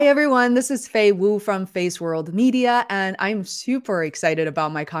everyone, this is Faye Wu from Face World Media, and I'm super excited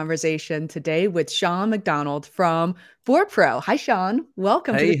about my conversation today with Sean McDonald from Board Pro. Hi, Sean.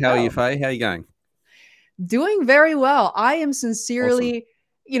 Welcome to the Hey, how are you, show. Faye? How are you going? Doing very well. I am Awesome. sincerely,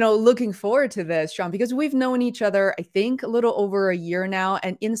 looking forward to this, Sean, because we've known each other, I think, a little over a year now.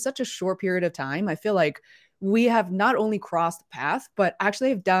 And in such a short period of time, I feel like we have not only crossed paths, but actually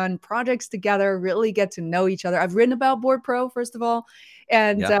have done projects together, really get to know each other. I've written about Board Pro, first of all.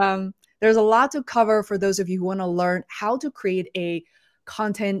 And Yeah. there's a lot to cover for those of you who want to learn how to create a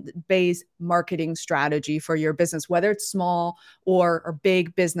content based marketing strategy for your business, whether it's small or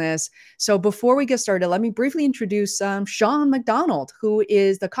big business. So before we get started, let me briefly introduce Sean McDonald, who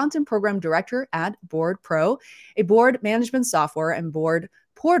is the content program director at Board Pro, a board management software and board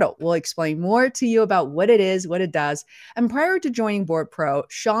portal. We'll explain more to you about what it is, what it does. And prior to joining Board Pro,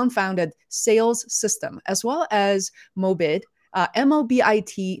 Sean founded Sales System as well as Mobit,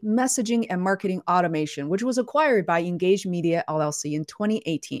 MOBIT, Messaging and Marketing Automation, which was acquired by Engage Media LLC in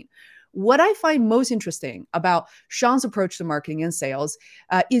 2018. What I find most interesting about Sean's approach to marketing and sales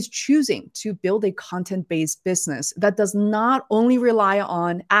is choosing to build a content-based business that does not only rely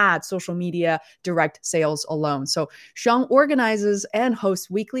on ads, social media, direct sales alone. So Sean organizes and hosts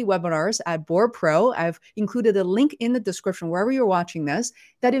weekly webinars at Board Pro. I've included a link in the description wherever you're watching this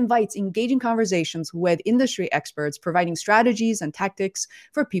that invites engaging conversations with industry experts, providing strategies and tactics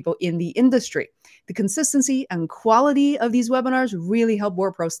for people in the industry. The consistency and quality of these webinars really help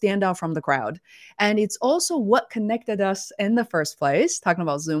Board Pro stand out from the crowd. And it's also what connected us in the first place, talking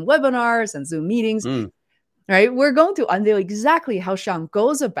about Zoom webinars and Zoom meetings. Mm. Right, we're going to unveil exactly how Sean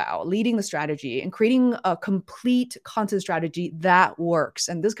goes about leading the strategy and creating a complete content strategy that works.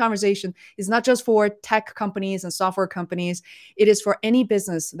 And this conversation is not just for tech companies and software companies. It is for any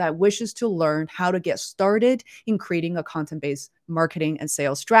business that wishes to learn how to get started in creating a content-based marketing and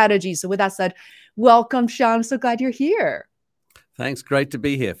sales strategy. So with that said, welcome, Sean. I'm so glad you're here. Thanks. Great to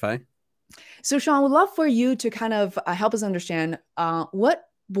be here, Faye. So Sean, I would love for you to kind of help us understand what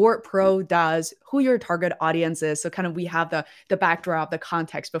Board Pro does, who your target audience is. So kind of we have the backdrop, the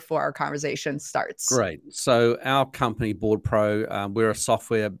context before our conversation starts. Great. So our company, Board Pro, we're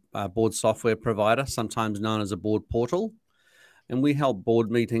a board software provider, sometimes known as a board portal. And we help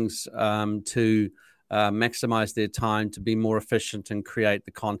board meetings to maximize their time to be more efficient and create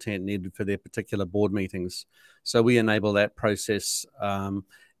the content needed for their particular board meetings. So we enable that process.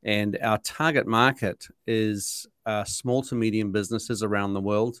 And our target market is small to medium businesses around the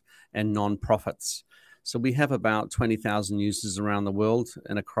world and nonprofits. So we have about 20,000 users around the world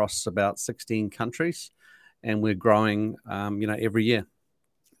and across about 16 countries, and we're growing, every year.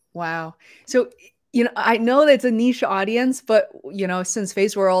 Wow. So, I know that it's a niche audience, but, since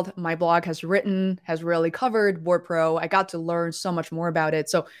Face World, my blog has really covered Board Pro. I got to learn so much more about it.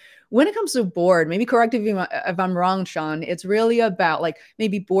 So when it comes to board, maybe correct if I'm wrong, Sean, it's really about like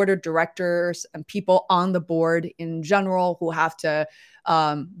maybe board of directors and people on the board in general who have to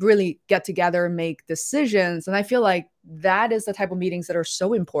really get together and make decisions. And I feel like that is the type of meetings that are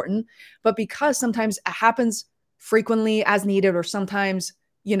so important. But because sometimes it happens frequently as needed, or sometimes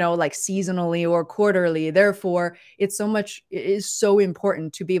like seasonally or quarterly. Therefore, it is so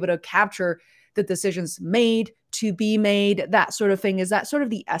important to be able to capture the decisions made, to be made, that sort of thing. Is that sort of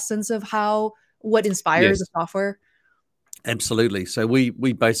the essence of what inspires the Yes, software? absolutely. So we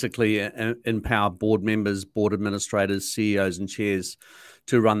basically empower board members, board administrators, CEOs, and chairs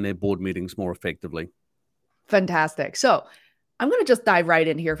to run their board meetings more effectively. Fantastic. So I'm going to just dive right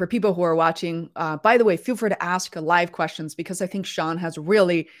in here for people who are watching. By the way, feel free to ask live questions because I think Sean has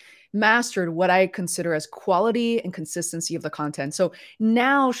really mastered what I consider as quality and consistency of the content. So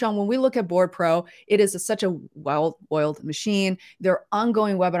now, Sean, when we look at Board Pro, it is such a well-oiled machine. There are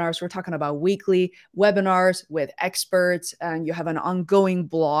ongoing webinars. We're talking about weekly webinars with experts, and you have an ongoing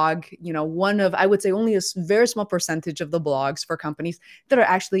blog. I would say only a very small percentage of the blogs for companies that are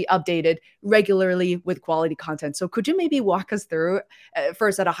actually updated regularly with quality content. So could you maybe walk us through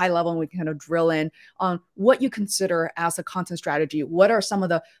first at a high level, and we can kind of drill in on what you consider as a content strategy? What are some of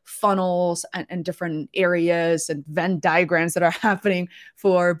the funnels and different areas and Venn diagrams that are happening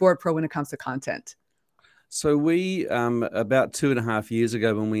for Board Pro when it comes to content? So we, about 2.5 years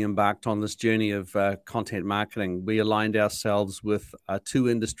ago, when we embarked on this journey of content marketing, we aligned ourselves with two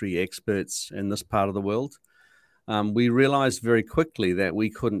industry experts in this part of the world. We realized very quickly that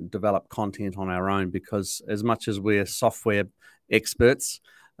we couldn't develop content on our own because as much as we're software experts,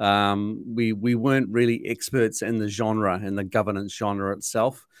 we weren't really experts in the genre, in the governance genre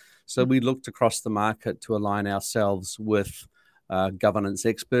itself. So we looked across the market to align ourselves with governance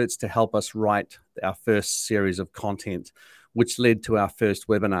experts to help us write our first series of content, which led to our first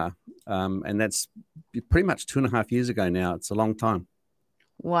webinar. And that's pretty much 2.5 years ago now. It's a long time.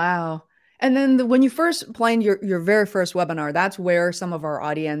 Wow. And then when you first planned your very first webinar, that's where some of our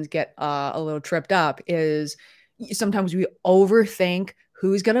audience get a little tripped up is sometimes we overthink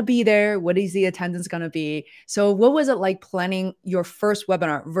who's going to be there, what is the attendance going to be. So what was it like planning your first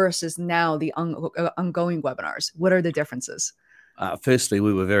webinar versus now the ongoing webinars? What are the differences? Firstly,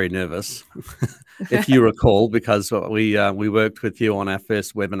 we were very nervous, if you recall, because we worked with you on our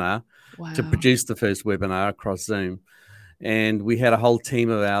first webinar to Wow. produce the first webinar across Zoom. And we had a whole team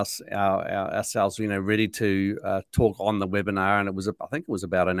of ourselves, ready to talk on the webinar. And I think it was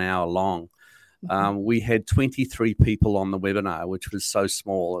about an hour long. We had 23 people on the webinar, which was so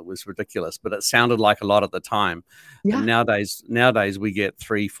small. It was ridiculous, but it sounded like a lot at the time. Yeah. And nowadays we get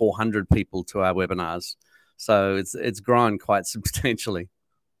 300-400 people to our webinars. So it's grown quite substantially.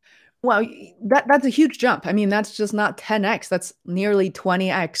 Well, that's a huge jump. I mean, that's just not 10x, that's nearly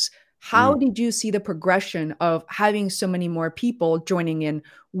 20x. How did you see the progression of having so many more people joining in?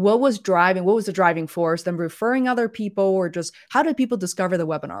 What was the driving force, them referring other people, or just how did people discover the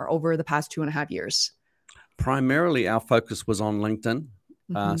webinar over the past 2.5 years? Primarily, our focus was on LinkedIn.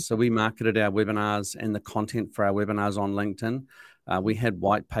 So we marketed our webinars and the content for our webinars on LinkedIn. We had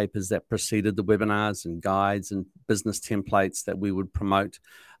white papers that preceded the webinars and guides and business templates that we would promote,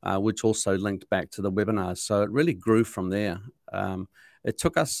 which also linked back to the webinars. So it really grew from there. It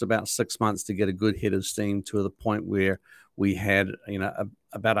took us about 6 months to get a good head of steam to the point where we had,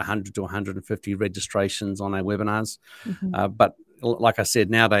 about 100 to 150 registrations on our webinars. But like I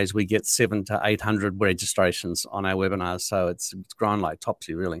said, nowadays we get 700 to 800 registrations on our webinars. So it's grown like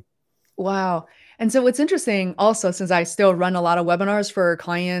topsy, really. Wow. And so what's interesting also, since I still run a lot of webinars for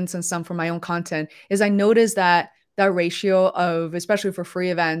clients and some for my own content, is I noticed that that ratio of, especially for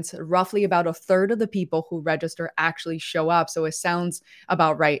free events, roughly about a third of the people who register actually show up. So it sounds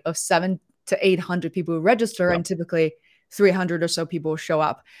about right, of 700 to 800 people who register, Yep. and typically 300 or so people show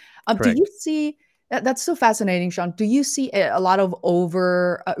up. Do Correct. you see that's so fascinating, Sean? Do you see a lot of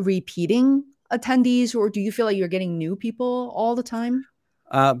over repeating attendees, or do you feel like you're getting new people all the time?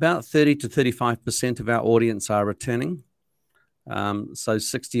 About 30 to 35% of our audience are returning. So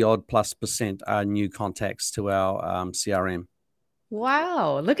 60 odd plus percent are new contacts to our CRM.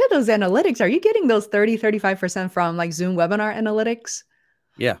 Wow. Look at those analytics. Are you getting those 35% from like Zoom webinar analytics?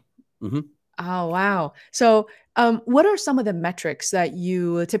 Yeah. Mm-hmm. Oh, wow. So, what are some of the metrics that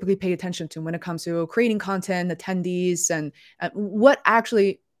you typically pay attention to when it comes to creating content, attendees, and what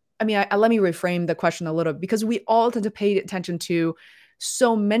actually, I mean, let me reframe the question a little because we all tend to pay attention to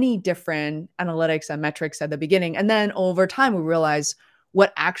so many different analytics and metrics at the beginning. And then over time, we realize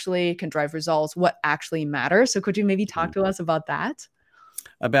what actually can drive results, what actually matters. So, could you maybe talk to us about that?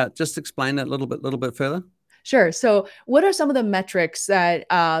 Just explain that a little bit further. Sure. So, what are some of the metrics that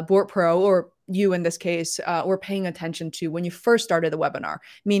Board Pro or you in this case were paying attention to when you first started the webinar?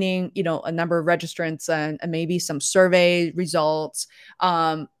 Meaning, a number of registrants and maybe some survey results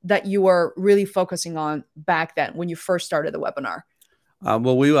that you were really focusing on back then when you first started the webinar.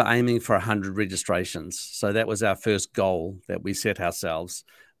 Well, we were aiming for 100 registrations. So that was our first goal that we set ourselves.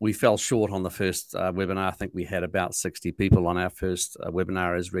 We fell short on the first webinar. I think we had about 60 people on our first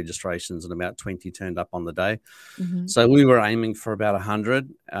webinar as registrations and about 20 turned up on the day. So we were aiming for about 100.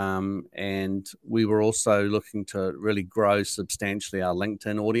 And we were also looking to really grow substantially our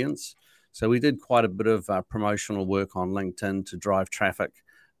LinkedIn audience. So we did quite a bit of promotional work on LinkedIn to drive traffic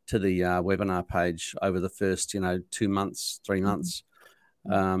to the webinar page over the first, 2 months, 3 months.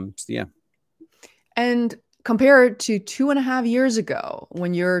 Yeah. And compared to 2.5 years ago,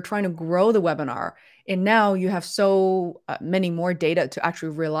 when you're trying to grow the webinar, and now you have so many more data to actually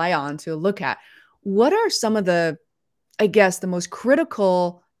rely on to look at, what are some of the, I guess, the most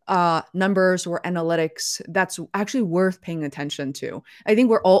critical numbers or analytics that's actually worth paying attention to? I think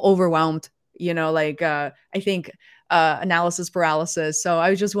we're all overwhelmed, I think analysis paralysis. So I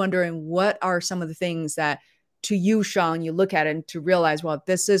was just wondering, what are some of the things that to you, Sean, you look at it and to realize, well,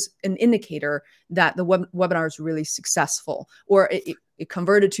 this is an indicator that the webinar is really successful, or it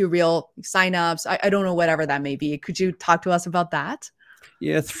converted to real signups. I don't know, whatever that may be. Could you talk to us about that?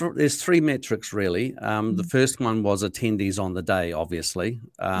 Yeah, there's three metrics really. The first one was attendees on the day, obviously.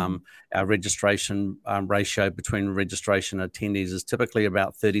 Our registration ratio between registration and attendees is typically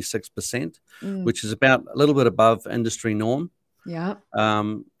about 36%, which is about a little bit above industry norm. Yeah.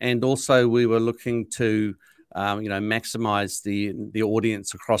 And also we were looking to maximize the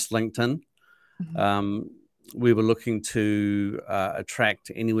audience across LinkedIn. we were looking to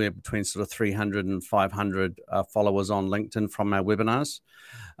attract anywhere between sort of 300 and 500 followers on LinkedIn from our webinars.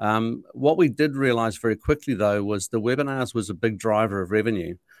 What we did realize very quickly, though, was the webinars was a big driver of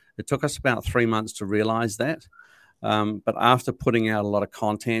revenue. It took us about 3 months to realize that. But after putting out a lot of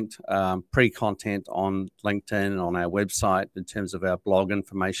content, pre-content on LinkedIn and on our website in terms of our blog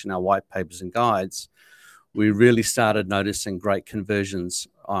information, our white papers and guides, we really started noticing great conversions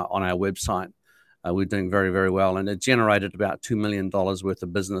on our website. We're doing very, very well. And it generated about $2 million worth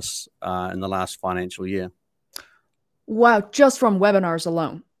of business in the last financial year. Wow, just from webinars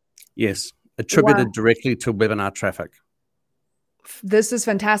alone. Yes, attributed directly to webinar traffic. This is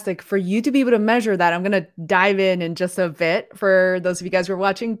fantastic. For you to be able to measure that, I'm going to dive in just a bit. For those of you guys who are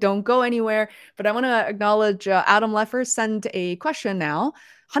watching, don't go anywhere. But I want to acknowledge Adam Leffer sent a question now.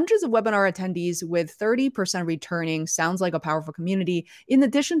 Hundreds of webinar attendees with 30% returning sounds like a powerful community. In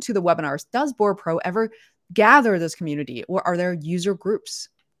addition to the webinars, does Board Pro ever gather this community, or are there user groups?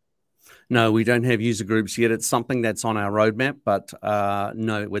 No, we don't have user groups yet. It's something that's on our roadmap, but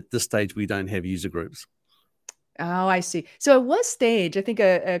no, at this stage, we don't have user groups. Oh, I see. So at what stage, I think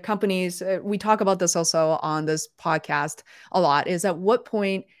companies, we talk about this also on this podcast a lot, is at what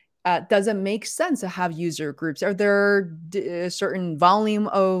point does it make sense to have user groups? Are there a certain volume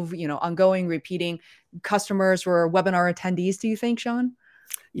of, ongoing, repeating customers or webinar attendees, do you think, Sean?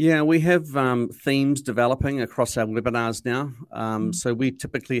 Yeah, we have themes developing across our webinars now. So we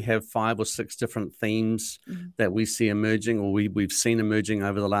typically have 5 or 6 different themes that we see emerging, or we've seen emerging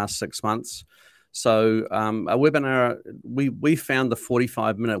over the last 6 months. So a webinar, we found the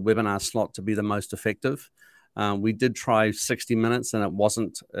 45-minute webinar slot to be the most effective. We did try 60 minutes, and it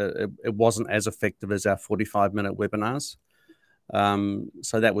wasn't as effective as our 45-minute webinars.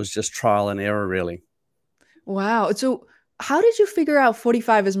 So that was just trial and error, really. Wow. So how did you figure out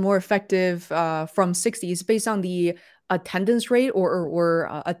 45 is more effective from 60? Is it based on the attendance rate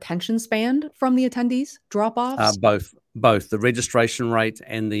or attention span from the attendees, drop-offs? Both the registration rate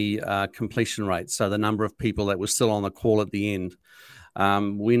and the completion rate. So the number of people that were still on the call at the end.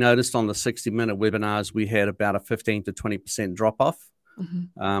 We noticed on the 60-minute webinars, we had about a 15 to 20% drop-off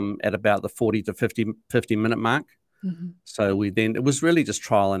at about the 40 to 50-minute mark. So it was really just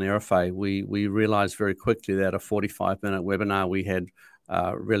trial and error phase. We realized very quickly that a 45-minute webinar, we had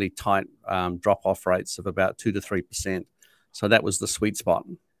really tight drop-off rates of about 2 to 3%. So that was the sweet spot.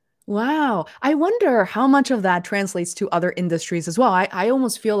 Wow. I wonder how much of that translates to other industries as well. I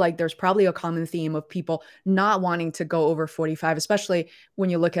almost feel like there's probably a common theme of people not wanting to go over 45, especially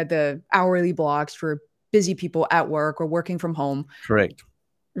when you look at the hourly blocks for busy people at work or working from home. Correct.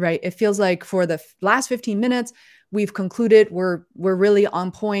 Right. It feels like for the last 15 minutes, we've concluded we're really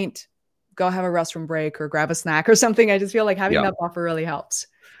on point. Go have a restroom break or grab a snack or something. I just feel like having that buffer really helps.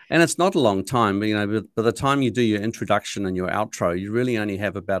 And it's not a long time. By the time you do your introduction and your outro, you really only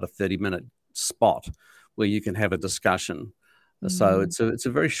have about a 30-minute spot where you can have a discussion. So it's a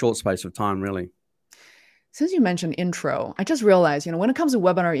very short space of time, really. Since you mentioned intro, I just realized, when it comes to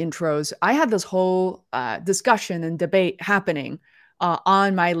webinar intros, I had this whole discussion and debate happening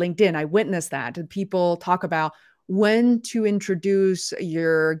on my LinkedIn. I witnessed that. And people talk about when to introduce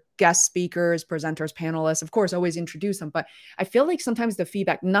your guest speakers, presenters, panelists. Of course, always introduce them. But I feel like sometimes the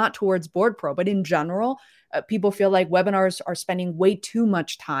feedback, not towards Board Pro, but in general, people feel like webinars are spending way too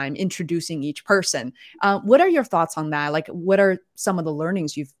much time introducing each person. What are your thoughts on that? Like, what are some of the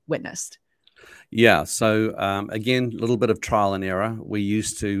learnings you've witnessed? Yeah. So again, a little bit of trial and error. We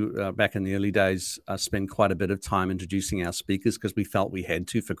used to, back in the early days, spend quite a bit of time introducing our speakers because we felt we had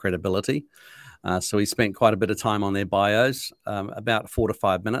to for credibility. So we spent quite a bit of time on their bios, about 4 to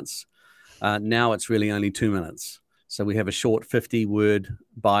 5 minutes. Now it's really only 2 minutes. So we have a short 50-word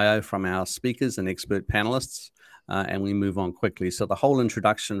bio from our speakers and expert panelists, and we move on quickly. So the whole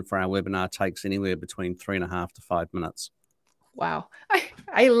introduction for our webinar takes anywhere between 3.5 to 5 minutes. Wow.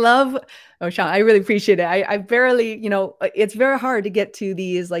 I love, Sean, I really appreciate it. I barely, it's very hard to get to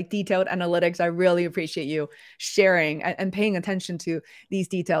these like detailed analytics. I really appreciate you sharing and paying attention to these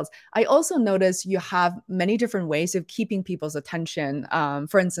details. I also notice you have many different ways of keeping people's attention.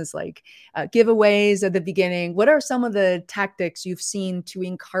 For instance, like giveaways at the beginning. What are some of the tactics you've seen to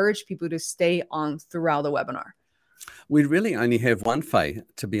encourage people to stay on throughout the webinar? We really only have one, Faye,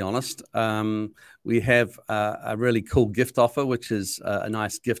 to be honest. We have a really cool gift offer, which is a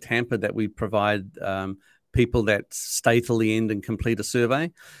nice gift hamper that we provide people that stay till the end and complete a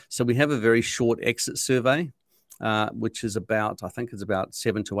survey. So we have a very short exit survey, which is I think it's about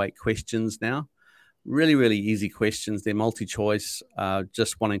 7 to 8 questions now. Really, really easy questions. They're multi-choice,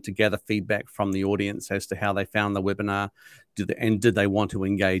 just wanting to gather feedback from the audience as to how they found the webinar, did they want to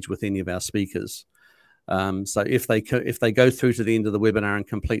engage with any of our speakers. So if they go through to the end of the webinar and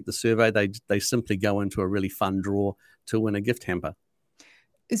complete the survey, they simply go into a really fun draw to win a gift hamper.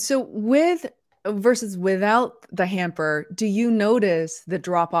 So with versus without the hamper, do you notice the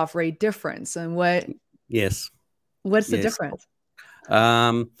drop-off rate difference? And Yes. what's the Yes. difference?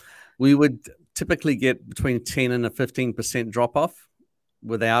 We would typically get between 10 and a 15% drop-off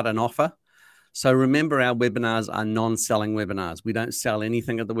without an offer. So remember, our webinars are non-selling webinars. We don't sell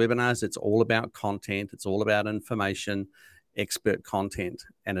anything at the webinars. It's all about content. It's all about information, expert content,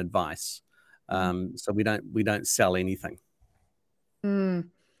 and advice. So we don't sell anything. Mm.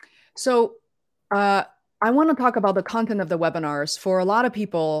 So I want to talk about the content of the webinars. For a lot of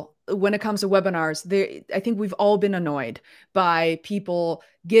people, when it comes to webinars, I think we've all been annoyed by people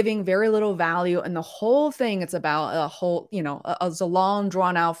giving very little value, and the whole thing it's about a whole, it's a long,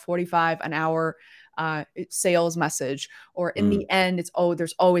 drawn out 45 an hour sales message, or in the end,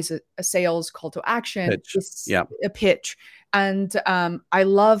 there's always a sales call to action. Pitch. It's a pitch, and I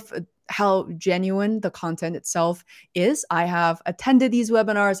love how genuine the content itself is. I have attended these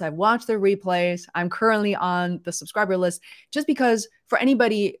webinars. I've watched the replays. I'm currently on the subscriber list just because, for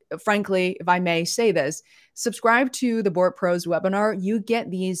anybody, frankly, if I may say this, subscribe to the Board Pros webinar. You get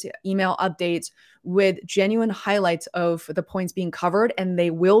these email updates with genuine highlights of the points being covered, and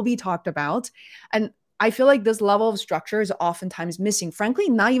they will be talked about. And I feel like this level of structure is oftentimes missing, frankly,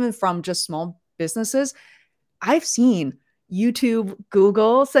 not even from just small businesses. I've seen YouTube,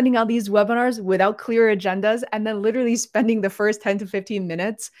 Google sending out these webinars without clear agendas, and then literally spending the first 10 to 15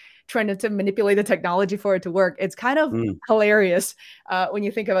 minutes trying to manipulate the technology for it to work. It's kind of hilarious when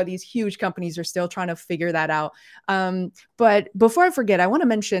you think about these huge companies are still trying to figure that out. But before I forget, I want to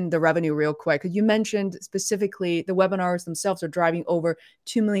mention the revenue real quick. You mentioned specifically the webinars themselves are driving over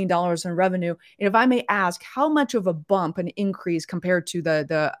 $2 million in revenue. And if I may ask, how much of a bump, an increase compared to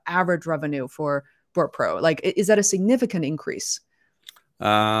the average revenue for Board Pro? Like, is that a significant increase?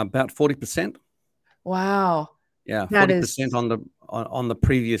 About 40%. Wow. Yeah, 40% on the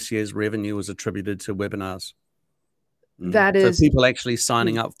previous year's revenue was attributed to webinars. So people actually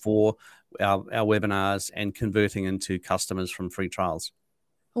signing up for our webinars and converting into customers from free trials.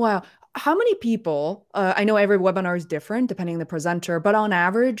 Wow. How many people, I know every webinar is different depending on the presenter, but on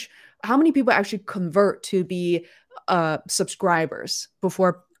average, how many people actually convert to be subscribers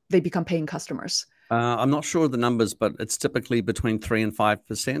before they become paying customers? I'm not sure of the numbers, but it's typically between 3 and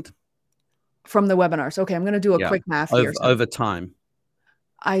 5%. From the webinars. Okay, I'm going to do a quick math here. Over time.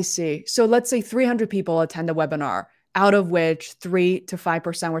 I see. So let's say 300 people attend the webinar, out of which 3 to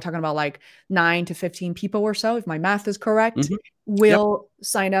 5%, we're talking about like 9 to 15 people or so, if my math is correct, will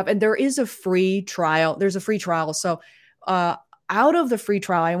sign up. And there is a free trial. There's a free trial. So out of the free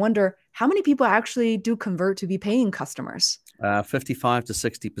trial, I wonder how many people actually do convert to be paying customers? 55 to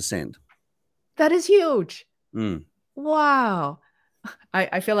 60%. That is huge. Wow.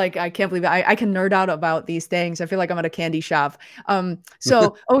 I feel like I can't believe it. I can nerd out about these things. I feel like I'm at a candy shop.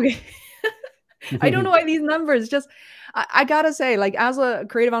 So, okay. I don't know why these numbers just, I gotta say, like, as a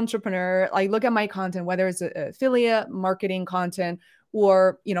creative entrepreneur, like, look at my content, whether it's affiliate marketing content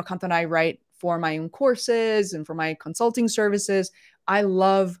or, content I write for my own courses and for my consulting services. I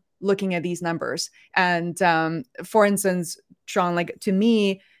love looking at these numbers. And for instance, Sean, like, to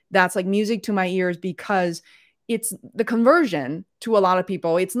me, that's like music to my ears, because it's the conversion to a lot of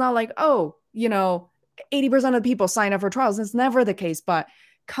people. It's not like, 80% of people sign up for trials. It's never the case. But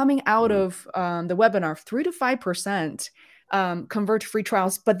coming out of the webinar, 3 to 5% convert to free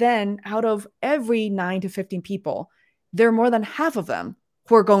trials. But then out of every 9 to 15 people, there are more than half of them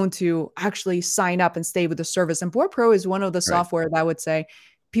who are going to actually sign up and stay with the service. And Board Pro is one of the software that I would say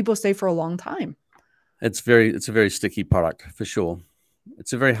people stay for a long time. It's a very sticky product for sure.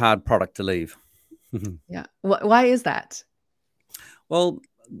 It's a very hard product to leave. Yeah. Why is that? Well,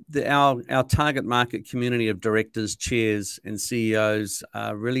 our target market community of directors, chairs, and CEOs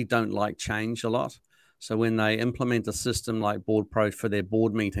really don't like change a lot. So when they implement a system like Board Pro for their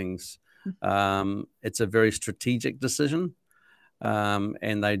board meetings, it's a very strategic decision,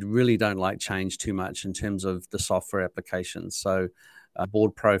 and they really don't like change too much in terms of the software applications. So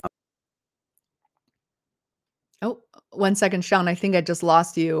Board Pro. Oh, 1 second, Sean. I think I just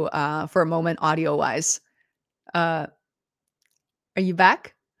lost you for a moment, audio-wise. Are you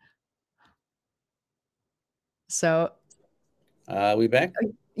back? So, are we back?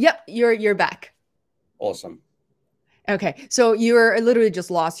 Yep, you're back. Awesome. Okay, so you're literally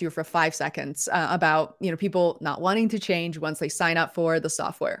just lost you for 5 seconds about people not wanting to change once they sign up for the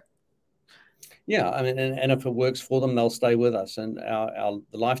software. Yeah, I mean, and if it works for them, they'll stay with us. And the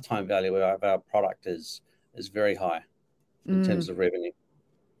lifetime value of our product is very high in terms of revenue.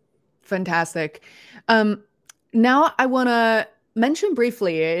 Fantastic. Um, Now I want to mention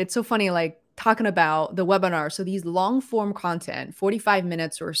briefly, it's so funny, like talking about the webinar. So these long form content, 45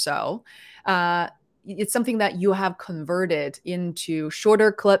 minutes or so, uh, it's something that you have converted into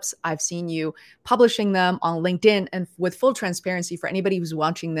shorter clips. I've seen you publishing them on LinkedIn. And with full transparency for anybody who's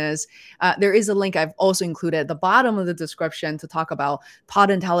watching this, there is a link I've also included at the bottom of the description to talk about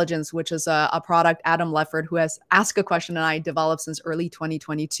Pod Intelligence, which is a product Adam Lefford, who has asked a question and I developed since early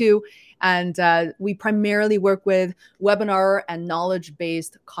 2022. And we primarily work with webinar and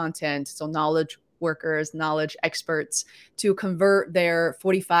knowledge-based content. So knowledge workers, knowledge experts to convert their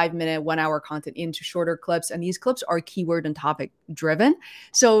 45-minute, 1 hour content into shorter clips. And these clips are keyword and topic driven.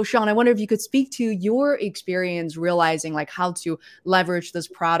 So Sean, I wonder if you could speak to your experience realizing like how to leverage this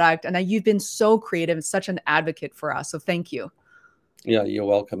product. And that you've been so creative and such an advocate for us. So thank you. Yeah, you're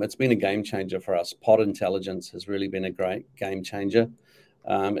welcome. It's been a game changer for us. Pod Intelligence has really been a great game changer.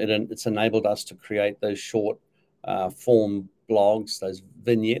 It's enabled us to create those short form blogs, those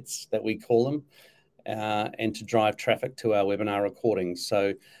vignettes that we call them, and to drive traffic to our webinar recordings.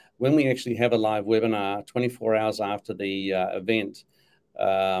 So when we actually have a live webinar 24 hours after the event,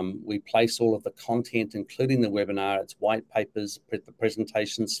 we place all of the content, including the webinar, its white papers, the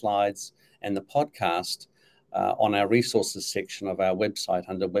presentation slides, and the podcast on our resources section of our website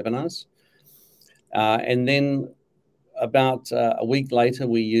under webinars. And then about a week later,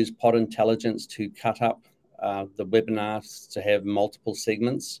 we use Pod Intelligence to cut up the webinars to have multiple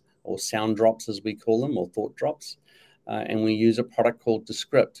segments, or sound drops as we call them, or thought drops. And we use a product called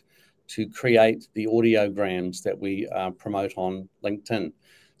Descript to create the audiograms that we promote on LinkedIn.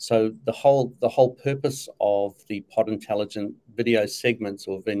 So the whole purpose of the Pod Intelligent video segments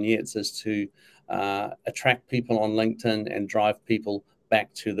or vignettes is to attract people on LinkedIn and drive people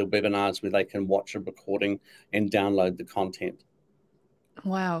back to the webinars where they can watch a recording and download the content.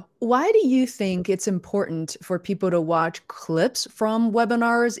 Wow. Why do you think it's important for people to watch clips from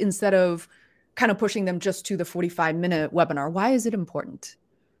webinars instead of kind of pushing them just to the 45-minute webinar? Why is it important?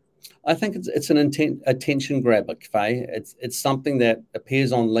 I think it's an attention grabber, Faye. It's something that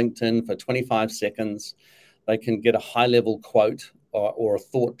appears on LinkedIn for 25 seconds. They can get a high-level quote or a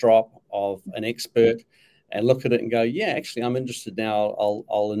thought drop of an expert and look at it and go, yeah, actually, I'm interested now.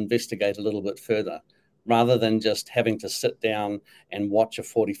 I'll investigate a little bit further, rather than just having to sit down and watch a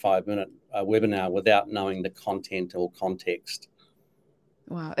 45-minute webinar without knowing the content or context.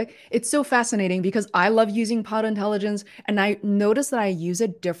 Wow. It's so fascinating because I love using Pod Intelligence and I notice that I use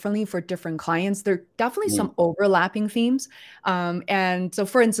it differently for different clients. There are definitely some overlapping themes. And so,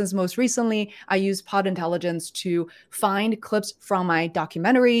 for instance, most recently, I used Pod Intelligence to find clips from my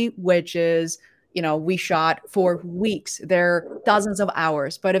documentary, which is, we shot for weeks. They're dozens of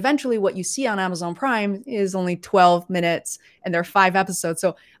hours, but eventually what you see on Amazon Prime is only 12 minutes and there are 5 episodes.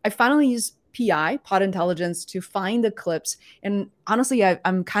 So I finally used Pod Intelligence, to find the clips. And honestly,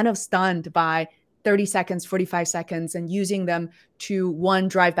 I'm kind of stunned by 30 seconds, 45 seconds, and using them to one,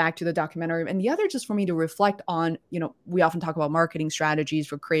 drive back to the documentary, and the other just for me to reflect on, we often talk about marketing strategies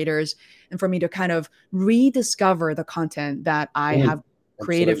for creators and for me to kind of rediscover the content that I have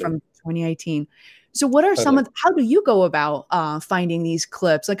created from 2018. So what are some of, how do you go about finding these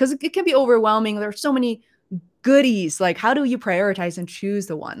clips? Like, because it can be overwhelming. There are so many goodies. Like, how do you prioritize and choose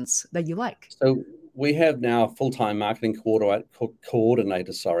the ones that you like? So we have now a full-time marketing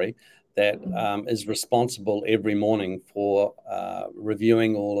coordinator, that is responsible every morning for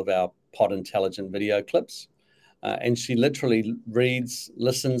reviewing all of our Pod Intelligent video clips. And she literally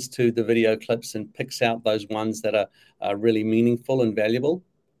listens to the video clips and picks out those ones that are really meaningful and valuable.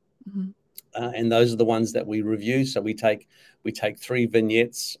 Mm-hmm. And those are the ones that we review. So we take 3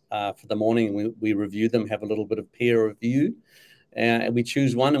 vignettes for the morning and we review them, have a little bit of peer review, and we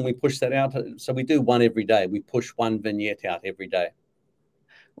choose one and we push that out. So we do one every day. We push one vignette out every day.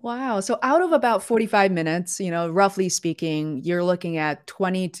 Wow. So out of about 45 minutes, roughly speaking, you're looking at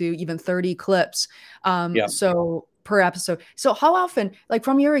 20 to even 30 clips. So per episode. So how often, like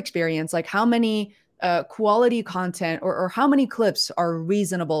from your experience, like how many quality content or how many clips are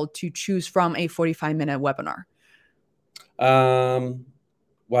reasonable to choose from a 45-minute webinar?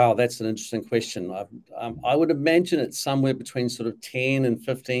 Wow, that's an interesting question. I would imagine it's somewhere between sort of 10 and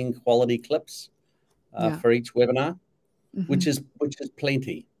 15 quality clips for each webinar, which is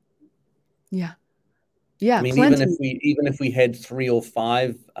plenty. Yeah. Yeah. I mean, plenty. even if we had 3 or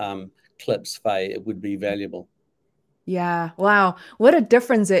 5 clips, Faye, it would be valuable. Yeah. Wow. What a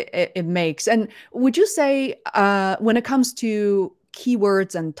difference it makes. And would you say when it comes to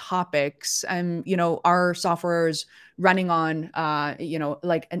keywords and topics. And, our software is running on,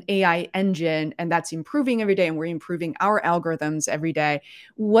 like an AI engine, and that's improving every day. And we're improving our algorithms every day.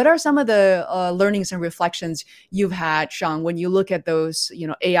 What are some of the learnings and reflections you've had, Sean, when you look at those,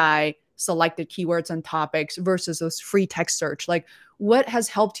 AI selected keywords and topics versus those free text search? Like, what has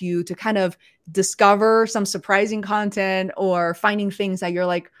helped you to kind of discover some surprising content or finding things that you're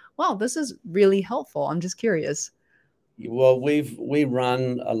like, wow, this is really helpful? I'm just curious. Well, we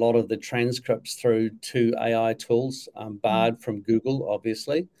run a lot of the transcripts through two AI tools, Bard from Google,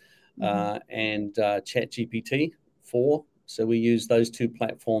 obviously, Mm-hmm. and ChatGPT 4. So we use those two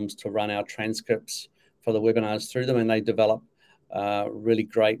platforms to run our transcripts for the webinars through them, and they develop really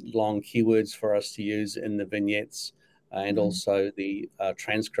great long keywords for us to use in the vignettes and Mm-hmm. also the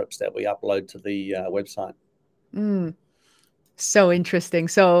transcripts that we upload to the website. Mm. So interesting.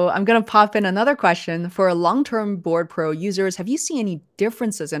 So I'm going to pop in another question. For long-term Board Pro users, have you seen any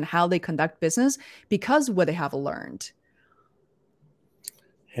differences in how they conduct business because what they have learned?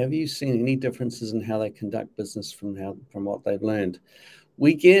 Have you seen any differences in how they conduct business from what they've learned?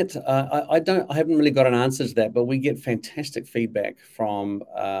 We get I haven't really got an answer to that, but we get fantastic feedback from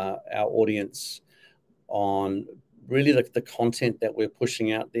our audience on really the content that we're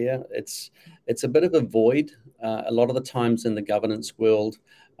pushing out there. It's a bit of a void. A lot of the times in the governance world,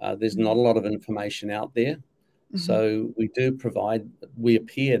 there's not a lot of information out there. Mm-hmm. So we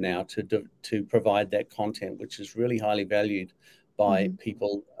appear now to provide that content, which is really highly valued by Mm-hmm.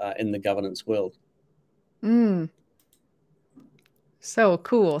 people in the governance world. Mm. So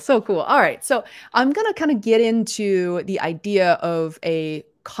cool. So cool. All right. So I'm going to kind of get into the idea of a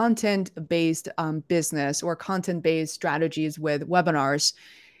content based business or content based strategies with webinars.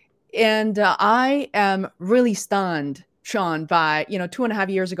 And I am really stunned, Sean, by,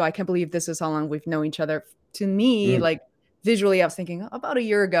 2.5 years ago. I can't believe this is how long we've known each other. To me, Mm. like visually, I was thinking about a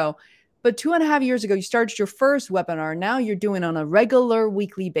year ago. But 2.5 years ago, you started your first webinar. Now you're doing on a regular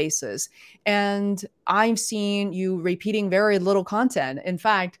weekly basis. And I've seen you repeating very little content. In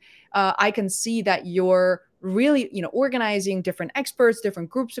fact, I can see that you're really, organizing different experts, different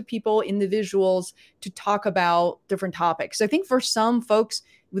groups of people, individuals to talk about different topics. So I think for some folks,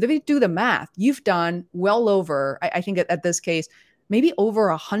 if you do the math, you've done well over, I think at this case, maybe over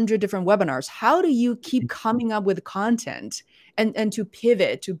 100 different webinars. How do you keep coming up with content and to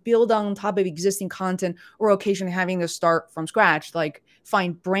pivot, to build on top of existing content, or occasionally having to start from scratch, like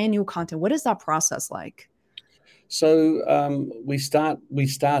find brand new content? What is that process like? So we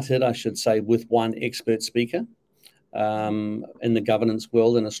started, I should say, with one expert speaker in the governance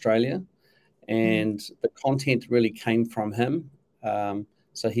world in Australia, Mm-hmm. and the content really came from him.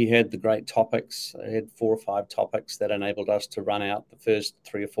 So he had the great topics. He had 4 or 5 topics that enabled us to run out the first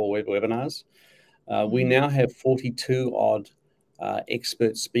 3 or 4 webinars. We Mm-hmm. now have 42 odd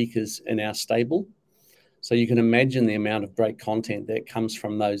expert speakers in our stable. So you can imagine the amount of great content that comes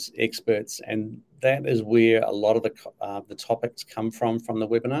from those experts, and that is where a lot of the topics come from the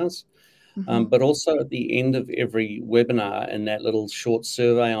webinars. Mm-hmm. But also at the end of every webinar, in that little short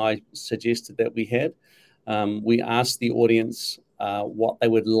survey I suggested that we had, we asked the audience what they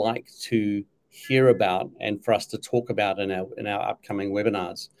would like to hear about and for us to talk about in our upcoming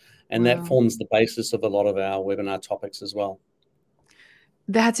webinars, and that Wow. forms the basis of a lot of our webinar topics as well.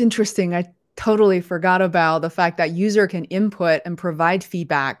 That's interesting. I totally forgot about the fact that user can input and provide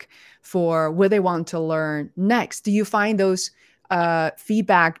feedback for what they want to learn next. Do you find those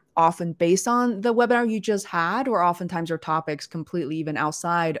feedback often based on the webinar you just had, or oftentimes are topics completely even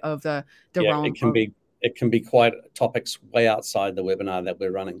outside of the Yeah, realm it can of? be it can be quite topics way outside the webinar that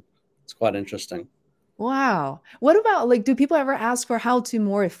we're running. It's quite interesting. Wow. What about, like, do people ever ask for how to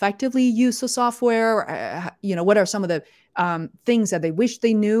more effectively use the software? Or, what are some of the things that they wish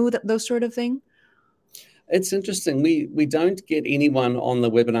they knew, those sort of thing? It's interesting. We don't get anyone on the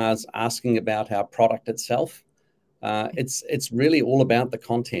webinars asking about our product itself. It's really all about the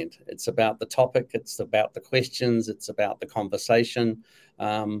content. It's about the topic. It's about the questions. It's about the conversation.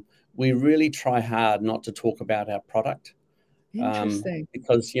 We really try hard not to talk about our product, Interesting.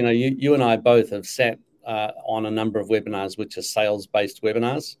 because you and I both have sat on a number of webinars which are sales-based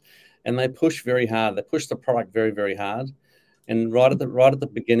webinars, and they push very hard. They push the product very, very hard. And right at the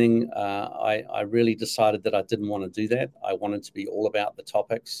beginning, I really decided that I didn't want to do that. I wanted to be all about the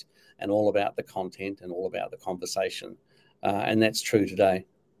topics and all about the content and all about the conversation, and that's true today.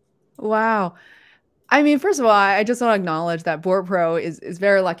 Wow. I mean, first of all, I just want to acknowledge that Board Pro is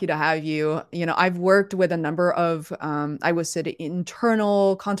very lucky to have you. You know, I've worked with a number of, I would say,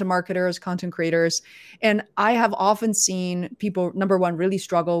 internal content marketers, content creators, and I have often seen people, number one, really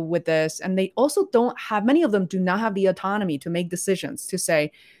struggle with this. And they also don't have, many of them do not have the autonomy to make decisions to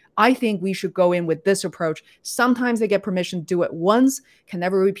say, I think we should go in with this approach. Sometimes they get permission to do it once, can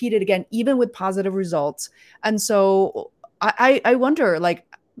never repeat it again, even with positive results. And so I wonder, like,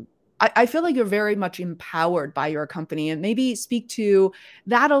 I feel like you're very much empowered by your company, and maybe speak to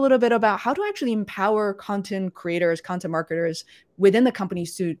that a little bit about how to actually empower content creators, content marketers within the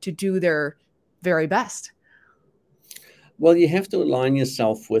companies to do their very best. Well, you have to align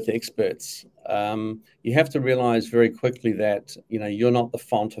yourself with experts. You have to realize very quickly that you're not the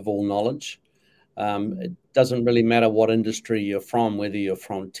font of all knowledge. It doesn't really matter what industry you're from, whether you're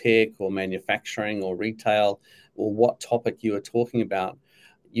from tech or manufacturing or retail or what topic you are talking about.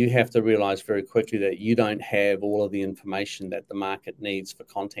 You have to realize very quickly that you don't have all of the information that the market needs for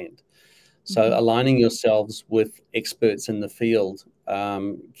content. So Mhm. aligning yourselves with experts in the field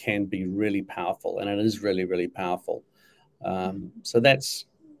can be really powerful, and it is really, really powerful. So that's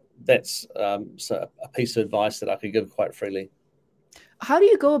a piece of advice that I could give quite freely. How do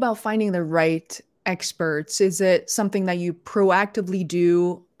you go about finding the right experts? Is it something that you proactively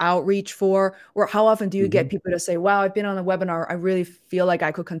do outreach for, or how often do you get Mhm. people to say, "Wow, I've been on a webinar. I really feel like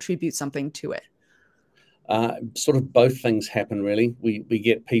I could contribute something to it"? Sort of both things happen, really. We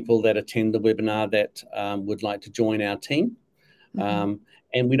get people that attend the webinar that would like to join our team, Mhm. um,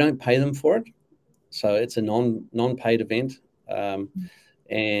 and we don't pay them for it. So it's a non-paid event,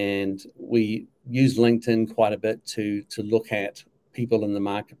 and we use LinkedIn quite a bit to look at people in the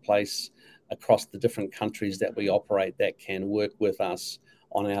marketplace across the different countries that we operate that can work with us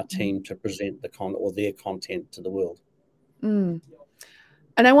on our team to present their content to the world. Mm.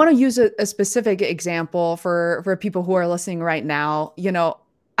 And I want to use a specific example for people who are listening right now. You know,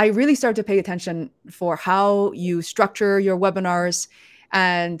 I really start to pay attention for how you structure your webinars.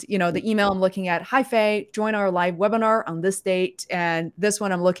 And, you know, the email I'm looking at, hi Faye, join our live webinar on this date. And this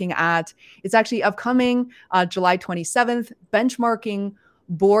one I'm looking at, it's actually upcoming July 27th, benchmarking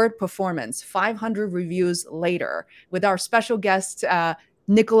board performance, 500 reviews later, with our special guest,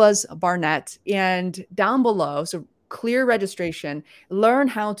 Nicholas Barnett. And down below, so clear registration, learn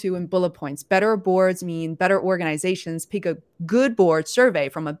how to, in bullet points, better boards mean better organizations, pick a good board, survey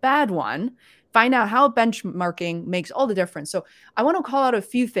from a bad one, find out how benchmarking makes all the difference. So I want to call out a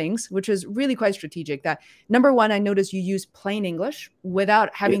few things, which is really quite strategic. That number one, I noticed you use plain English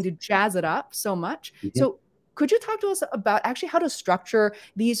without having Yes. to jazz it up so much. Mhm. So could you talk to us about actually how to structure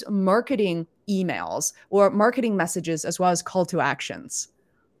these marketing emails or marketing messages as well as call to actions?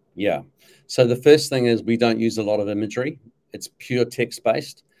 Yeah. So the first thing is we don't use a lot of imagery. It's pure text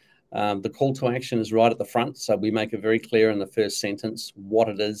based. The call to action is right at the front. So we make it very clear in the first sentence what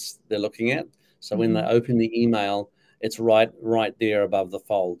it is they're looking at. So when they Mm-hmm. open the email, it's right there above the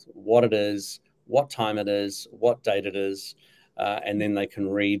fold, what it is, what time it is, what date it is, and then they can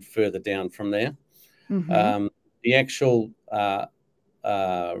read further down from there. Mm-hmm. Um, the actual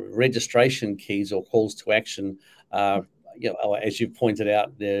registration keys or calls to action are, as you pointed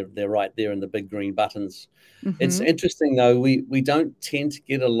out, they're right there in the big green buttons. It's Mm-hmm. interesting though, we don't tend to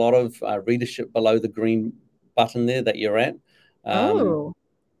get a lot of readership below the green button there that you're at. Um, Oh.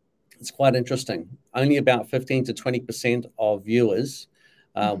 it's quite interesting. Only about 15 to 20% of viewers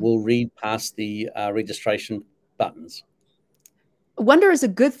Mhm. will read past the registration buttons. Wonder is a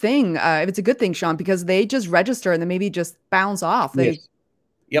good thing. If it's a good thing, Sean, because they just register and then maybe just bounce off. They Yes.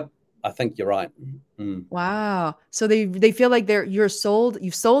 Yep. I think you're right. Mm. wow. So they feel like you're sold.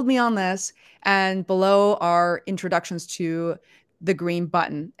 You've sold me on this, and below are introductions to the green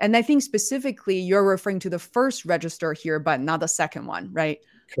button. And I think specifically you're referring to the first register here button, not the second one, right?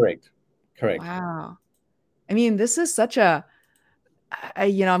 Correct. Correct. Wow. I mean, this is such I'm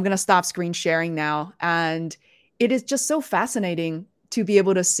going to stop screen sharing now. And it is just so fascinating to be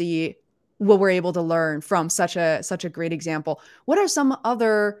able to see what we're able to learn from such a great example. What are some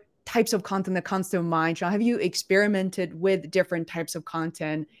other types of content that comes to mind, Sean? Have you experimented with different types of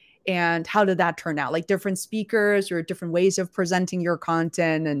content, and how did that turn out? Like different speakers or different ways of presenting your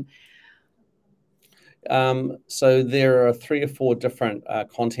content and So there are 3 or 4 different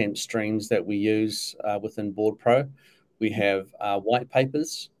content streams that we use within Board Pro. We have white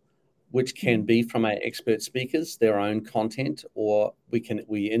papers, which can be from our expert speakers, their own content, or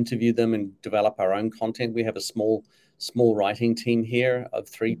we interview them and develop our own content. We have a small writing team here of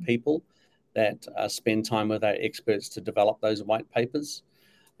 3 people that spend time with our experts to develop those white papers,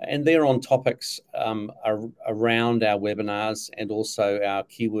 and they're on topics around our webinars and also our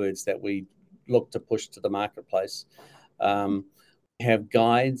keywords that we look to push to the marketplace. We have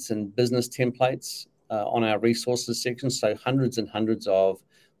guides and business templates on our resources section, so hundreds and hundreds of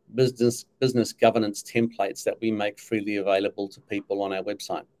business governance templates that we make freely available to people on our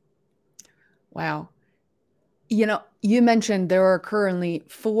website. Wow. You mentioned there are currently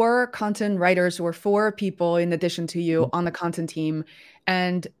 4 content writers or 4 people in addition to you on the content team.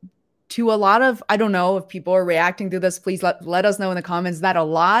 And to a lot of, I don't know if people are reacting to this, please let us know in the comments. Is that a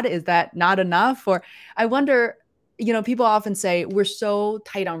lot? Is that not enough? Or I wonder, people often say we're so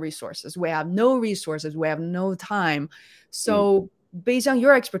tight on resources. We have no resources. We have no time. So based on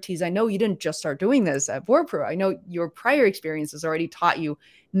your expertise, I know you didn't just start doing this at BoardPro. I know your prior experiences already taught you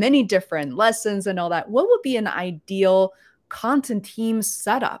many different lessons and all that. What would be an ideal content team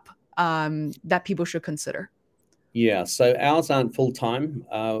setup that people should consider? Yeah, so ours aren't full-time.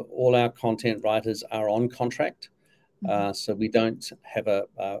 All our content writers are on contract. So we don't have a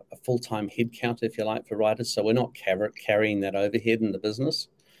full-time headcount, if you like, for writers. So we're not carrying that overhead in the business.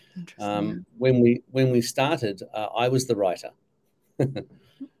 Interesting. When we started, I was the writer.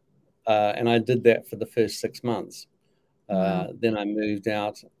 And I did that for the first 6 months. Wow. Then I moved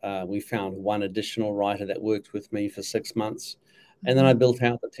out. We found one additional writer that worked with me for 6 months. And then I built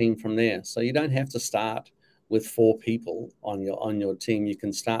out the team from there. So you don't have to start with 4 people on your team. You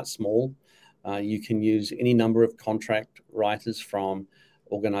can start small. You can use any number of contract writers from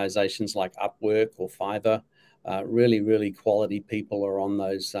organizations like Upwork or Fiverr. Really, really quality people are on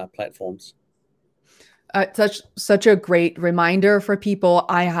those platforms. Such a great reminder for people.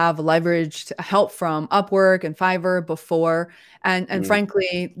 I have leveraged help from Upwork and Fiverr before, and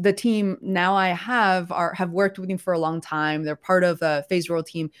frankly, the team now I have worked with me for a long time. They're part of the Phase World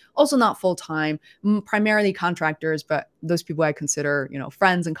team, also not full time, primarily contractors, but those people I consider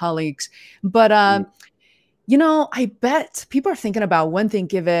friends and colleagues. But I bet people are thinking about one thing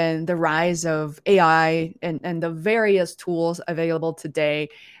given the rise of AI and the various tools available today.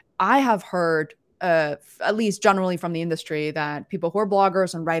 I have heard at least generally from the industry, that people who are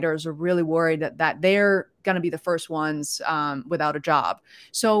bloggers and writers are really worried that they're going to be the first ones without a job.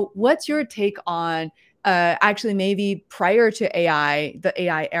 So what's your take on actually maybe prior to AI, the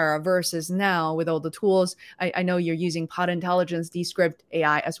AI era versus now with all the tools? I know you're using Pod Intelligence, Descript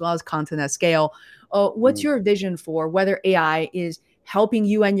AI, as well as Content at Scale. What's your vision for whether AI is helping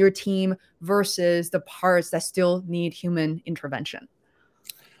you and your team versus the parts that still need human intervention?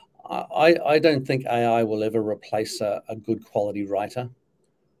 I don't think AI will ever replace a good quality writer.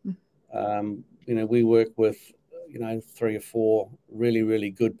 We work with 3 or 4 really,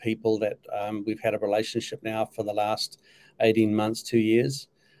 really good people that we've had a relationship now for the last 18 months, 2 years,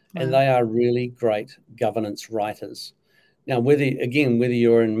 and they are really great governance writers. Now, whether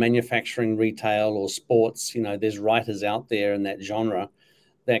you're in manufacturing, retail, or sports, there's writers out there in that genre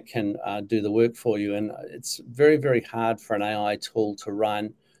that can do the work for you, and it's very, very hard for an AI tool to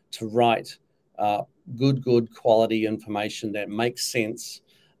write good quality information that makes sense,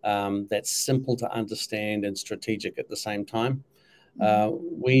 that's simple to understand and strategic at the same time.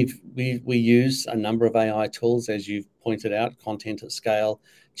 We use a number of AI tools, as you've pointed out, Content at Scale,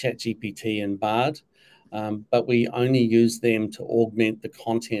 ChatGPT, and Bard, but we only use them to augment the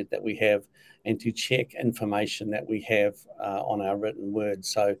content that we have and to check information that we have on our written word.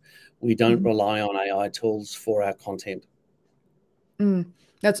 So we don't rely on AI tools for our content.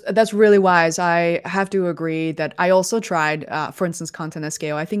 That's really wise. I have to agree that I also tried, for instance, Content at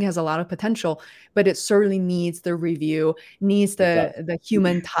Scale. I think it has a lot of potential, but it certainly needs the review, needs the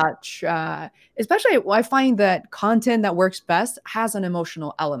human touch. Especially, I find that content that works best has an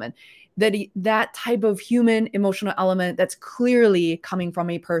emotional element. That type of human emotional element that's clearly coming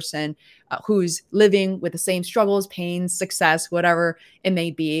from a person who's living with the same struggles, pains, success, whatever it may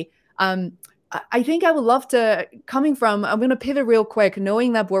be. I think I would love to, I'm going to pivot real quick,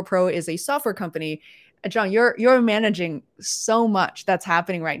 knowing that BoardPro is a software company. John, you're managing so much that's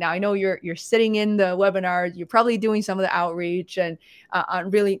happening right now. I know you're sitting in the webinar, you're probably doing some of the outreach and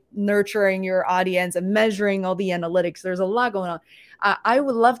really nurturing your audience and measuring all the analytics. There's a lot going on. I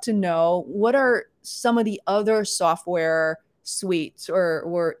would love to know, what are some of the other software suites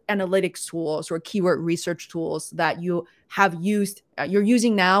or analytics tools or keyword research tools that you have used, you're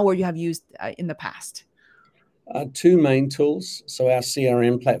using now, or you have used in the past? 2 main tools. So our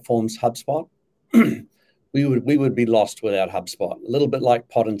CRM platform's HubSpot. we would be lost without HubSpot. A little bit like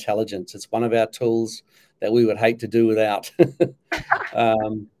Pod Intelligence. It's one of our tools that we would hate to do without.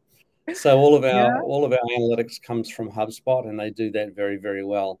 So all of our analytics comes from HubSpot, and they do that very, very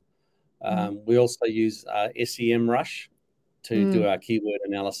well. We also use SEMrush to do our keyword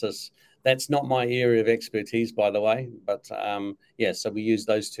analysis. That's not my area of expertise, by the way, but so we use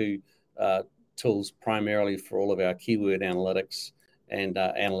those two tools primarily for all of our keyword analytics and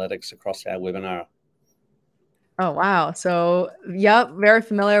analytics across our webinar. Oh, wow. So, yep, very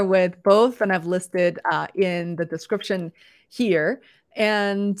familiar with both, and I've listed in the description here.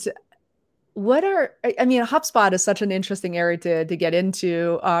 And I mean, HubSpot is such an interesting area to get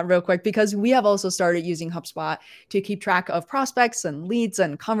into real quick, because we have also started using HubSpot to keep track of prospects and leads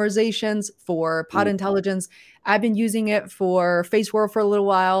and conversations for Pod Intelligence. I've been using it for Facebook for a little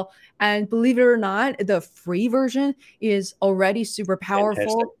while. And believe it or not, the free version is already super Fantastic.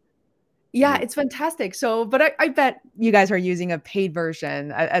 powerful. Yeah, it's fantastic. So, but I bet you guys are using a paid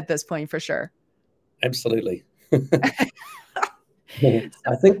version at this point for sure. Absolutely.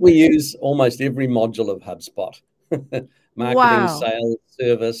 I think we use almost every module of HubSpot. Marketing, Wow. sales,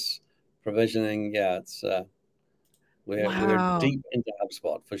 service, provisioning. Yeah, it's we're Wow. deep into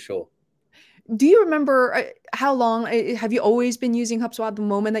HubSpot for sure. Do you remember how long have you always been using HubSpot at the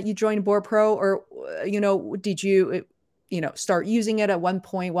moment that you joined Board Pro, or did you start using it at one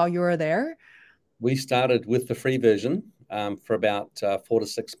point while you were there? We started with the free version for about 4 to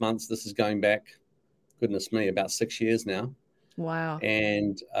 6 months. This is going back, goodness me, about 6 years now. Wow.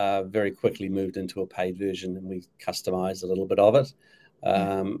 And very quickly moved into a paid version, and we customized a little bit of it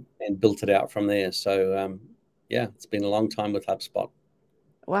and built it out from there. So, yeah, it's been a long time with HubSpot.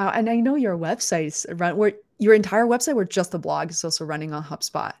 Wow. And I know your websites run where your entire website or just the blog is also running on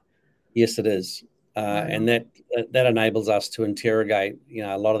HubSpot. Yes, it is. Wow. And that enables us to interrogate,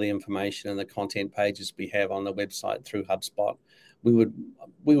 a lot of the information and the content pages we have on the website through HubSpot. We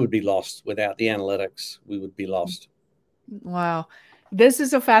would be lost without the analytics. We would be lost. Wow. This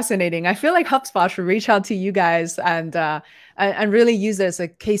is so fascinating. I feel like HubSpot should reach out to you guys and really use it as a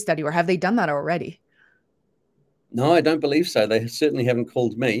case study, or have they done that already? No, I don't believe so. They certainly haven't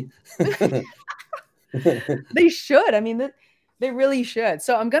called me. They should. I mean, they really should.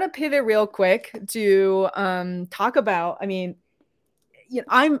 So I'm gonna pivot real quick to talk about. I mean,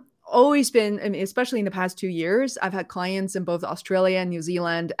 I'm always been, I mean, especially in the past 2 years, I've had clients in both Australia and New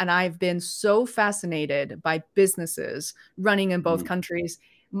Zealand, and I've been so fascinated by businesses running in both countries.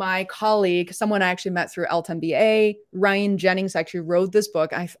 My colleague, someone I actually met through LTMBA, Ryan Jennings, actually wrote this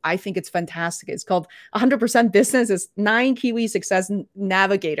book. I think it's fantastic. It's called 100% Business. It's 9 Kiwi Success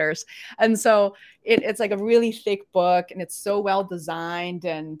Navigators. And so it's like a really thick book, and it's so well designed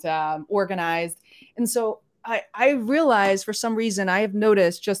and organized. And so I realized for some reason I have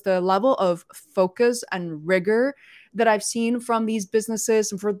noticed just the level of focus and rigor that I've seen from these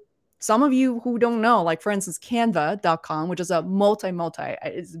businesses. And for some of you who don't know, like for instance, Canva.com, which is a it's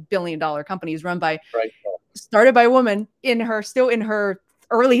 $1 billion company, is run by, Right. started by a woman still in her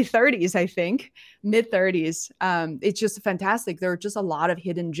early 30s, I think, mid 30s. It's just fantastic. There are just a lot of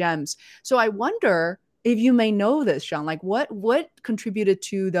hidden gems. So I wonder if you may know this, Sean, like what contributed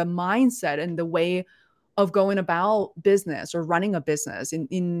to the mindset and the way of going about business or running a business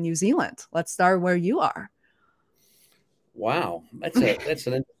in New Zealand? Let's start where you are. Wow, that's an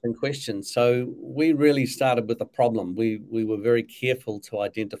interesting question. So we really started with a problem. We were very careful to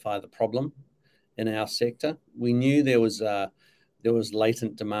identify the problem in our sector. We knew there was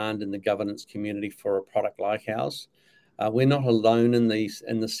latent demand in the governance community for a product like ours. We're not alone in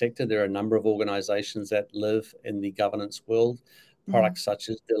the sector. There are a number of organisations that live in the governance world. Products such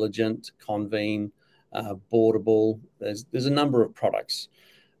as Diligent, Convene, Boardable. There's a number of products.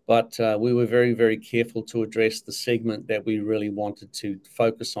 But we were very, very careful to address the segment that we really wanted to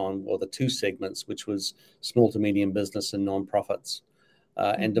focus on, or the two segments, which was small to medium business and nonprofits,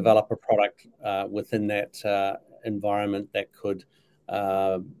 and develop a product within that environment that could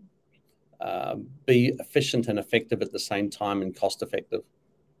be efficient and effective at the same time, and cost effective.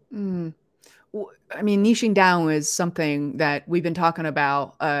 I mean, niching down is something that we've been talking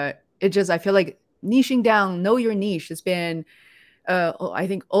about. I feel like niching down, know your niche, has been I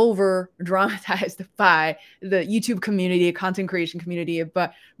think over dramatized by the YouTube community, content creation community.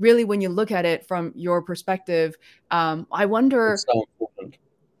 But really, when you look at it from your perspective, I wonder, It's so important.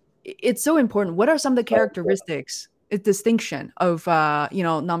 it's so important. What are some of the characteristics, a distinction of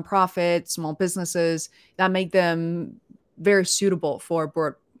nonprofit, small businesses that make them very suitable for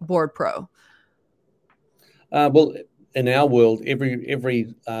Board Pro? Well, in our world,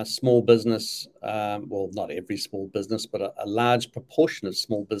 every small business, well, not every small business, but a large proportion of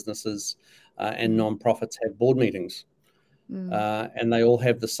small businesses and nonprofits have board meetings, and they all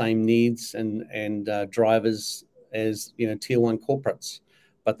have the same needs and drivers as tier one corporates,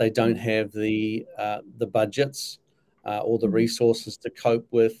 but they don't have the budgets or the resources to cope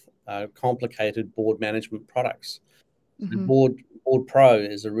with complicated board management products. So Board Pro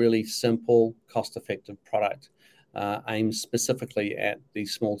is a really simple, cost-effective product aimed specifically at the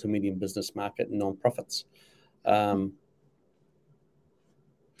small to medium business market and nonprofits.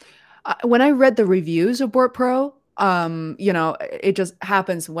 When I read the reviews of Board Pro, it just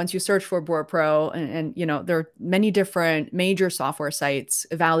happens once you search for Board Pro, and there are many different major software sites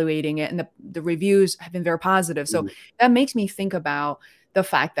evaluating it, and the reviews have been very positive. So that makes me think about the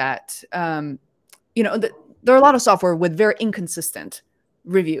fact that there are a lot of software with very inconsistent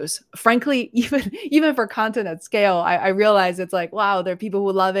reviews. Frankly, even for content at scale, I realize it's like, wow, there are people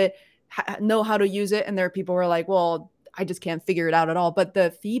who love it, know how to use it, and there are people who are like, well, I just can't figure it out at all. But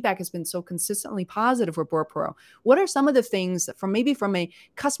the feedback has been so consistently positive for Board Pro. What are some of the things from a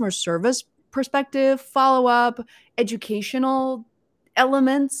customer service perspective, follow up, educational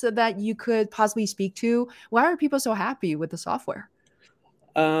elements that you could possibly speak to? Why are people so happy with the software?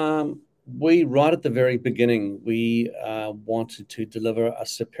 We, right at the very beginning, we wanted to deliver a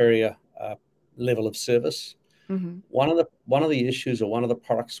superior level of service. Mm-hmm. One of the issues, or one of the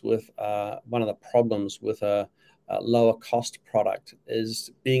products with one of the problems with a lower cost product,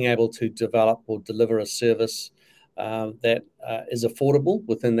 is being able to develop or deliver a service that is affordable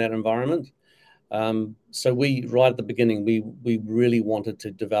within that environment. So we, right at the beginning, we really wanted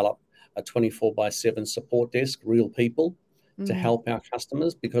to develop a 24/7 support desk, real people, to help our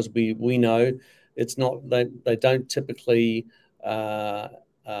customers, because we know it's not, they don't typically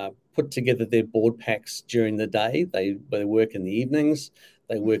put together their board packs during the day. They work in the evenings,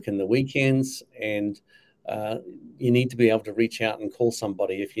 they work in the weekends, and you need to be able to reach out and call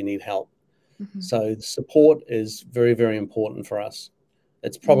somebody if you need help. So support is very, very important for us.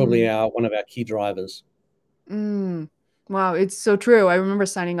 It's probably one of our key drivers. Wow, it's so true. I remember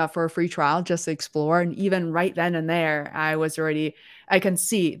signing up for a free trial just to explore. And even right then and there, I can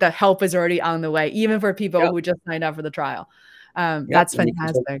see the help is already on the way, even for people Yeah, who just signed up for the trial. yeah, That's and you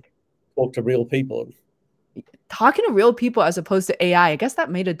can fantastic. talk to real people. Talking to real people as opposed to AI, I guess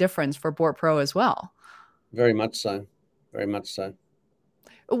that made a difference for Board Pro as well. Very much so. Very much so.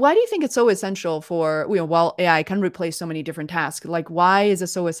 Why do you think it's so essential for, while AI can replace so many different tasks, like why is it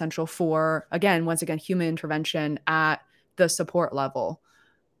so essential for, once again, human intervention at the support level?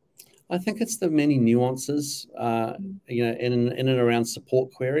 I think it's the many nuances, in and around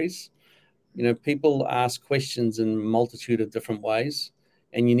support queries. People ask questions in a multitude of different ways,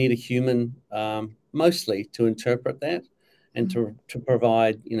 and you need a human, mostly, to interpret that and to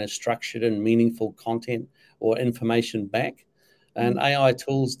provide, structured and meaningful content or information back. And AI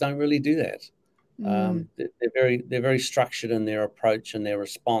tools don't really do that. They're very structured in their approach and their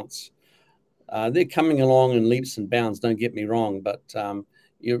response. They're coming along in leaps and bounds. Don't get me wrong, but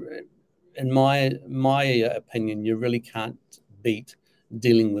in my opinion, you really can't beat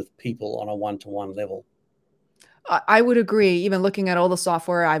dealing with people on a one-to-one level. I would agree. Even looking at all the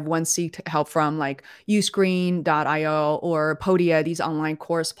software I've once seeked help from, like Uscreen.io or Podia, these online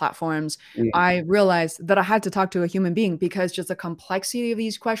course platforms, I realized that I had to talk to a human being because just the complexity of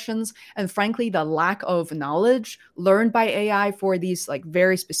these questions and frankly, the lack of knowledge learned by AI for these like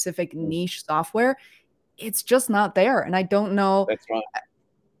very specific niche software, it's just not there. And I don't know. That's right.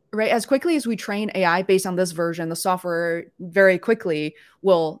 Right, as quickly as we train AI based on this version, the software very quickly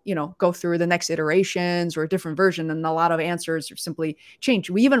will go through the next iterations or a different version, and a lot of answers are simply changed.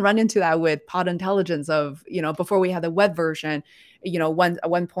 We even run into that with Pod Intelligence of before we had the web version. At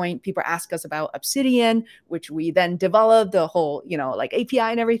one point people ask us about Obsidian, which we then developed the whole like API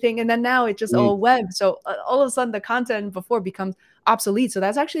and everything, and then now it's just all web. So all of a sudden the content before becomes obsolete. So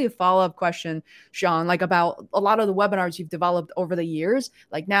that's actually a follow-up question, Sean, like about a lot of the webinars you've developed over the years.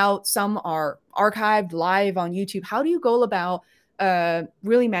 Like now some are archived live on YouTube. How do you go about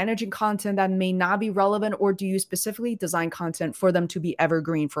really managing content that may not be relevant, or do you specifically design content for them to be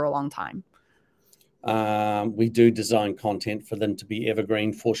evergreen for a long time? We do design content for them to be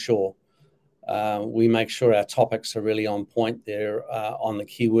evergreen for sure. We make sure our topics are really on point. They're on the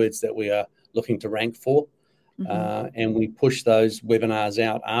keywords that we are looking to rank for. And we push those webinars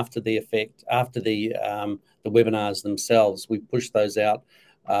out after the webinars themselves. We push those out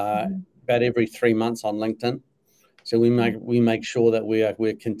about every 3 months on LinkedIn. So we make sure that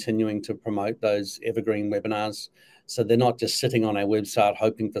we're continuing to promote those evergreen webinars, so they're not just sitting on our website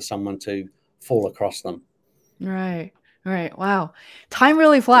hoping for someone to fall across them. Right. Right. Wow. Time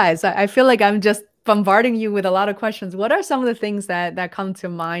really flies. I feel like I'm just bombarding you with a lot of questions. What are some of the things that come to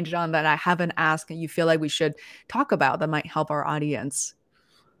mind, John, that I haven't asked and you feel like we should talk about that might help our audience?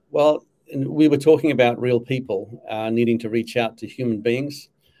 Well, we were talking about real people needing to reach out to human beings.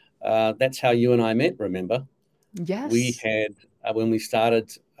 That's how you and I met, remember? We Yes. had, when we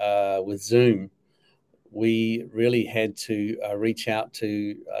started with Zoom, we really had to reach out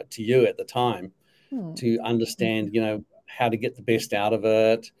to you at the time to understand, how to get the best out of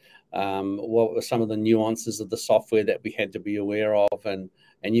it. What were some of the nuances of the software that we had to be aware of, and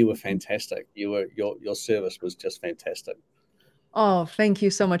you were fantastic. Your service was just fantastic. Oh, thank you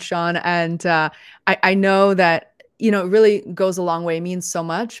so much, Sean. And I know that, it really goes a long way. It means so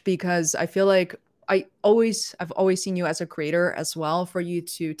much because I feel like I've always seen you as a creator as well, for you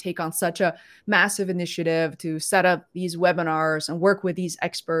to take on such a massive initiative to set up these webinars and work with these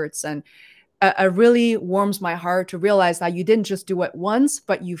experts. And it really warms my heart to realize that you didn't just do it once,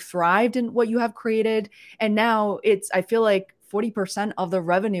 but you thrived in what you have created. And now I feel like 40% of the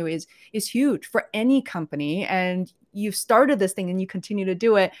revenue is huge for any company. And you've started this thing and you continue to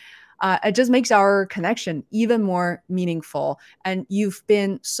do it. It just makes our connection even more meaningful. And you've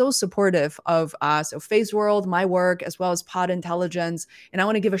been so supportive of us, of Phase World, my work, as well as Pod Intelligence. And I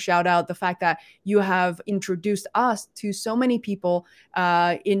want to give a shout out the fact that you have introduced us to so many people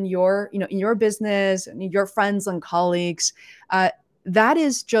in your business and your friends and colleagues. That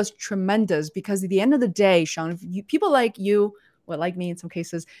is just tremendous, because at the end of the day, Sean, people like you, well, like me in some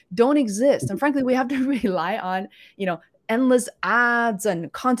cases, don't exist. And frankly, we have to rely on, endless ads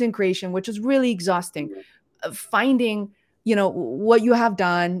and content creation, which is really exhausting. Finding, what you have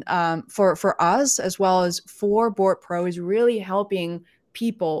done for us as well as for Board Pro is really helping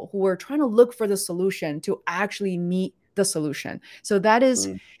people who are trying to look for the solution to actually meet the solution. So that is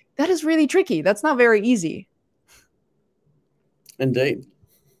really tricky. That's not very easy. Indeed.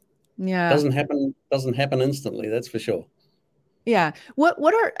 Yeah. Doesn't happen instantly, that's for sure. Yeah. What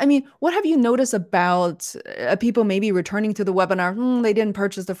have you noticed about people maybe returning to the webinar? They didn't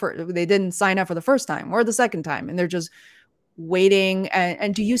purchase they didn't sign up for the first time or the second time, and they're just waiting.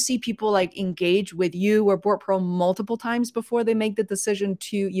 And do you see people like engage with you or Board Pro multiple times before they make the decision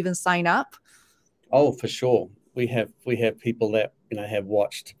to even sign up? Oh, for sure. We have people that, have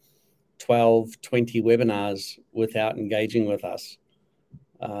watched 12, 20 webinars without engaging with us.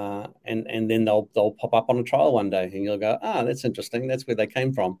 And then they'll pop up on a trial one day, and you'll go, that's interesting. That's where they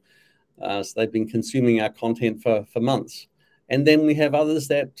came from. So they've been consuming our content for months. And then we have others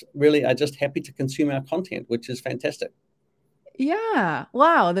that really are just happy to consume our content, which is fantastic. Yeah.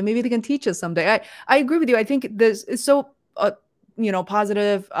 Wow. Then maybe they can teach us someday. I agree with you. I think this is so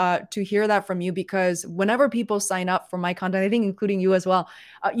positive to hear that from you, because whenever people sign up for my content, I think including you as well,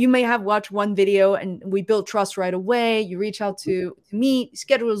 you may have watched one video and we build trust right away. You reach out to meet,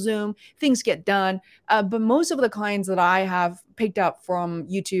 schedule a Zoom, things get done. But most of the clients that I have picked up from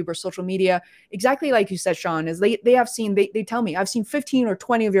YouTube or social media, exactly like you said, Sean, is they tell me, I've seen 15 or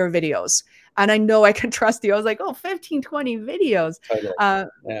 20 of your videos and I know I can trust you. I was like, 15, 20 videos. Totally.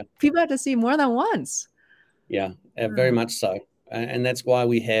 Yeah. People have to see more than once. Yeah, very much so. And that's why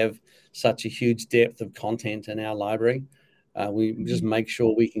we have such a huge depth of content in our library. We just make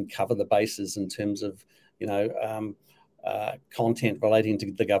sure we can cover the bases in terms of, content relating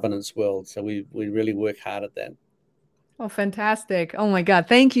to the governance world. So we really work hard at that. Oh, fantastic. Oh my God.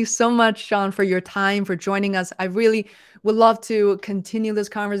 Thank you so much, Sean, for your time, for joining us. I really would love to continue this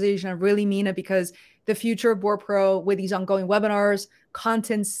conversation. I really mean it, because the future of Board Pro with these ongoing webinars,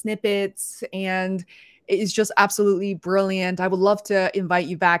 content snippets, and is just absolutely brilliant. I would love to invite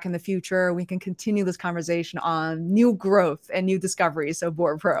you back in the future. We can continue this conversation on new growth and new discoveries of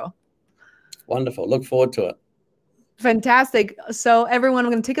Board Pro. Wonderful. Look forward to it. Fantastic. So everyone,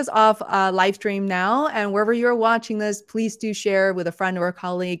 I'm going to take us off live stream now. And wherever you're watching this, please do share with a friend or a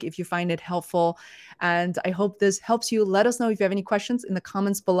colleague if you find it helpful. And I hope this helps you. Let us know if you have any questions in the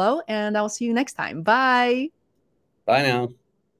comments below. And I'll see you next time. Bye. Bye now.